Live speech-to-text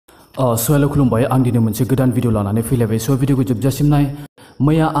Hello खुलुमबाय आं दिनै मोनसे गोदान भिडिअ लानानै फैलायबाय स' भिडिअखौ जोबजासिम नाय।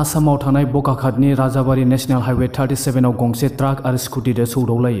 मैया आसामाव थानाय बकाखातनि राजाबारि नेशनेल हाइवे 37 आव गंसे ट्राक आरो स्कुटिजों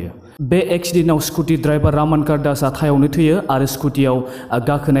सौदावलायो। बे एक्सिडेन्टआव स्कुटि ड्राइभार रामानकार दासआ थायावनो थैयो आरो स्कुटियाव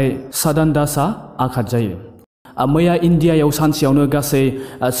गाखोनाय सादान दासआ आघात जायो। मैया इन्डियायाव सानसेयावनो गासै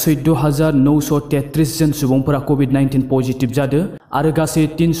 14,933 जन सुबुंफोरा कभिड-19 पजिटिभ जादों आरो गासै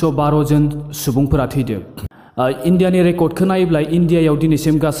 312 जन सुबुंफोरा थैदों। इन्डियानि रेकर्डखौ नायोब्ला इन्डियायाव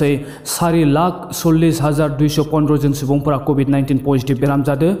दिनैसिम गासै 4,40,215 जन सुबुंफोरा कभिड-19 पजिटिभ बेराम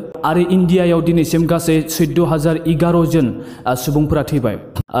जादों आरो इन्डियायाव दिनैसिम गासै 14,011 जन सुबुंफोरा थैबाय।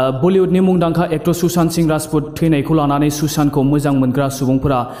 बलिउडनि मुंदांखा एक्टर सुशांत सिंह राजपुत थैनायखौ लानानै सुशांतखौ मोजां मोनग्रा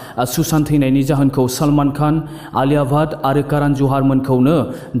सुबुंफोरा सुशांत थैनायनि जाहोनखौ सलमान खान, आलिया भाट आरो करण जहारमोनखौनो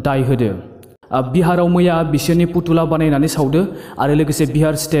दाय होदो। बिहाराव मैया बिसोरनि पुतला बानायनानै सावदो आरो लोगोसे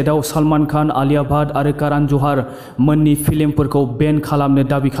बिहार स्टेटआव सलमान खान, आलिया भाट आरो करण जहार मोननि फिल्मफोरखौ बेन खालामनो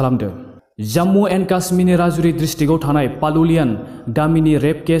दाबि खालामदो। जम्मु एन्ड काश्मीरनि राजुरी डिस्ट्रिक्टआव थानाय पालुलियान गामिनि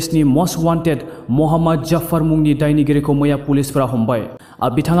rape केसनि must wanted Mohammad Jafar मुंनि दायनिगिरिखौ मैया पुलिसफोरा हमबाय।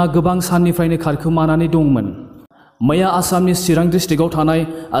 बिथाङा गोबां साननिफ्रायनो खारखोमानानै दंमोन। मैया आसामनि चिरां डिस्ट्रिक्टआव थानाय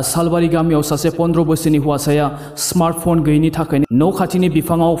सालबारि गामियाव सासे 15 बोसोरनि हौवासाया स्मार्टफन गैयैनि थाखाय न' खाथिनि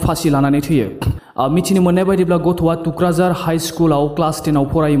बिफाङाव फासि लानानै थैयो। मिथिनो मोननाय बायदिब्ला गथ'आ तुक्राझार हाई स्कुलाव क्लास 10 आव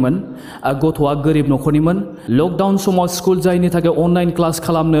फरायोमोन। गथ'आ गोरिब न'खरनिमोन। लकडाउन समाव स्कुल जायैनि थाखाय अनलाइन क्लास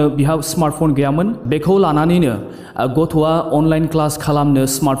खालामनो बिहा स्मार्टफन गैयामोन। बेखौ लानानैनो गथ'आ अनलाइन क्लास खालामनो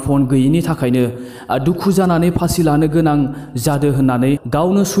स्मार्टफन गैयैनि थाखायनो दुखु जानानै फासि लानो गोनां जादों होननानै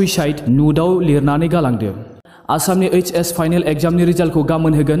गावनो सुइसाइड नोटआव लिरनानै गालांदों। आसामनि HS फाइनेल एग्जामनि रिजाल्टखौ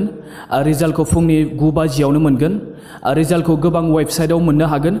गाबोन होगोन। रिजाल्टखौ फुंनि 9 बाजियावनो मोनगोन। रिजाल्टखौ गोबां वेबसाइटआव मोननो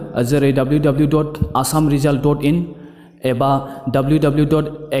हागोन जेरै www.assamresult.in एबा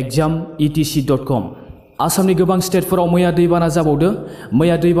www.exam.etc.com। आसामनि गोबां स्टेटफोराव मैया दैबाना जाबावदों।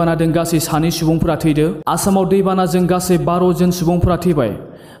 मैया दैबानाजों गासै 2 सुबुंफोरा थैदों। आसामाव दैबानाजों गासै 12 जन सुबुंफोरा थैबाय।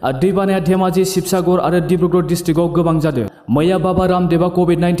 दैबानाया धेमाजि, शिबसागर आरो डिब्रुगड़ डिस्ट्रिक्टआव गोबां जादों। मैया बाबा रामदेवआ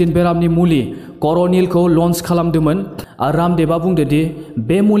कभिड-19 बेरामनि मुलि कर'निलखौ लन्च खालामदोंमोन। रामदेवआ बुंदो दि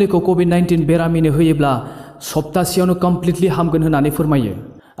बे मुलिखौ कभिड-19 बेरामिनो होयोब्ला सप्तासेयावनो कमप्लिटलि हामगोन होननानै फोरमायो।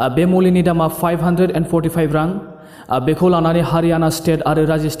 बे मुलिनि दामा 545 रां। बेखौ लानानै हारियाना स्टेट आरो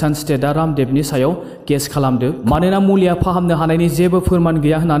राजस्थान स्टेटआ रामदेवनि सायाव केस खालामदो मानोना मुलिया फाहामनो हानायनि जेबो फोरमान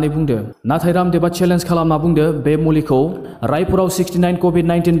गैया होननानै बुंदो। नाथाय रामदेवआ चेलेन्ज खालामना बुंदो बे मुलिखौ रायपुराव 69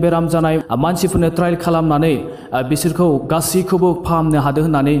 कभिड-19 बेराम जानाय मानसिफोरनो ट्रायल खालामनानै बिसोरखौ गासैखौबो फाहामनो हादों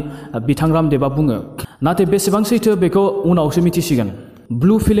होननानै बिथां रामदेवआ बुङो। नाथाय बेसेबां सैथो बेखौ उनावसो मिथिसिगोन।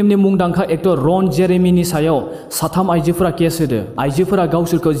 ब्लू फिल्मनि मुंदांखा एक्टर रन जेरेमीनि सायाव 3 आइजोफोरा केस होदो। आइजोफोरा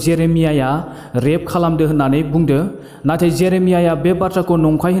गावसोरखौ जेरेमियाया रेप खालामदो होननानै बुंदो। नाथाय जेरेमियाया बे बाथ्राखौ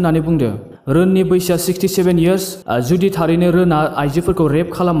नंखाय होननानै बुंदो। रननि बैसोआ 67 इयार्स। जुदि थारैनो रनआ आइजोफोरखौ रेप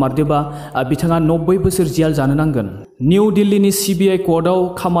खालाममारदोंबा बिथाङा 90 बोसोर जेल जानो नांगोन। निउ दिल्लीनि CBI कर्टआव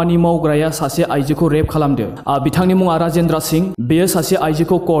खामानि मावग्राया सासे आइजोखौ रेप खालामदो। बिथांनि मुङा राजेन्द्र सिंह। बेयो सासे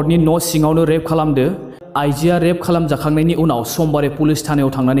आइजोखौ कर्टनि न' सिङावनो रेप खालामदो। आइजोआ रेप खालामजाखांनायनि उनाव समबारै पुलिस थानायाव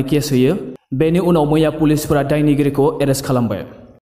थांनानै केस होयो। बेनि उनाव मैया पुलिसफोरा दायनिगिरिखौ एरेस्ट खालामबाय।